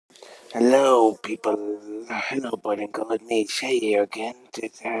Hello, people. Hello, boy and girl. Me, Shay here again.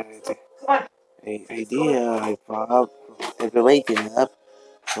 The idea I brought up is waking up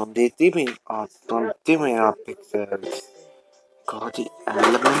from the dreaming of pixels called the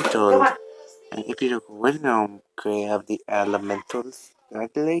elementals. And if you look well, we have the elementals.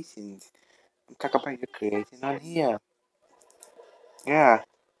 Congratulations. Talk about your creation on here. Yeah.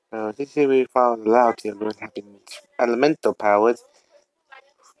 So this year we found out children having elemental powers.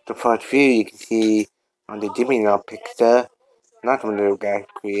 The first few you can see on the Gemini picture. Not one of the guy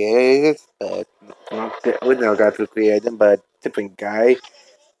created, but not the original guy who created them, but different guy.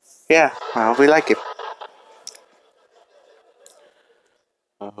 Yeah, I hope we like it.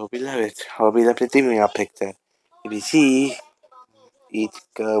 I hope we love it. I hope we love the Gemini picture. If you see, each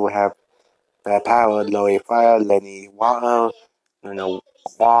girl will have their power, Lori Fire, Lenny Water,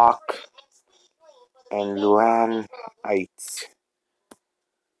 Walk, and Luan Ice.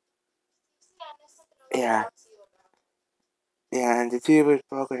 Yeah, yeah, and the two was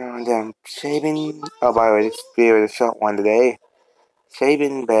broken on them. Shaving, oh, by the way, this video is a short one today.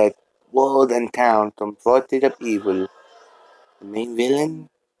 Saving the world and town from forces of evil. The main villain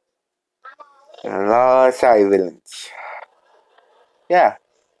and a lot of side villains. Yeah,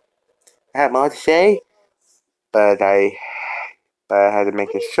 I have more to say, but I had to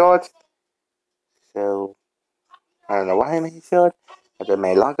make it short. So I don't know why I made it short. I could have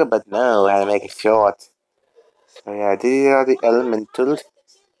made it longer, but no, I had to make it short. So yeah, these are the elementals.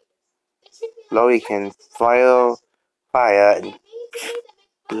 Lori can fire and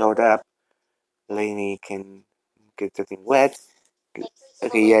blow it up. Lainey can get something wet.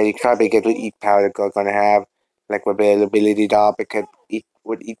 Okay, yeah, you probably get what eat power the girl's gonna have. Like with the ability doll, it could eat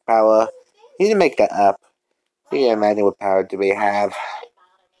would eat power. You can make that up. You can imagine what power do we have.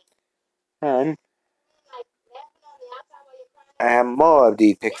 And I have more of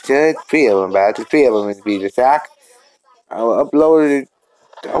these pictures. Three of them, but three of them is be the fact. I will upload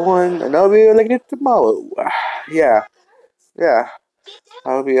another video like this tomorrow. Yeah, yeah. I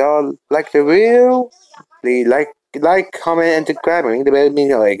hope you all like the video. Please like, comment, and subscribe. Ring the bell, me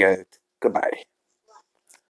know I got it. Goodbye.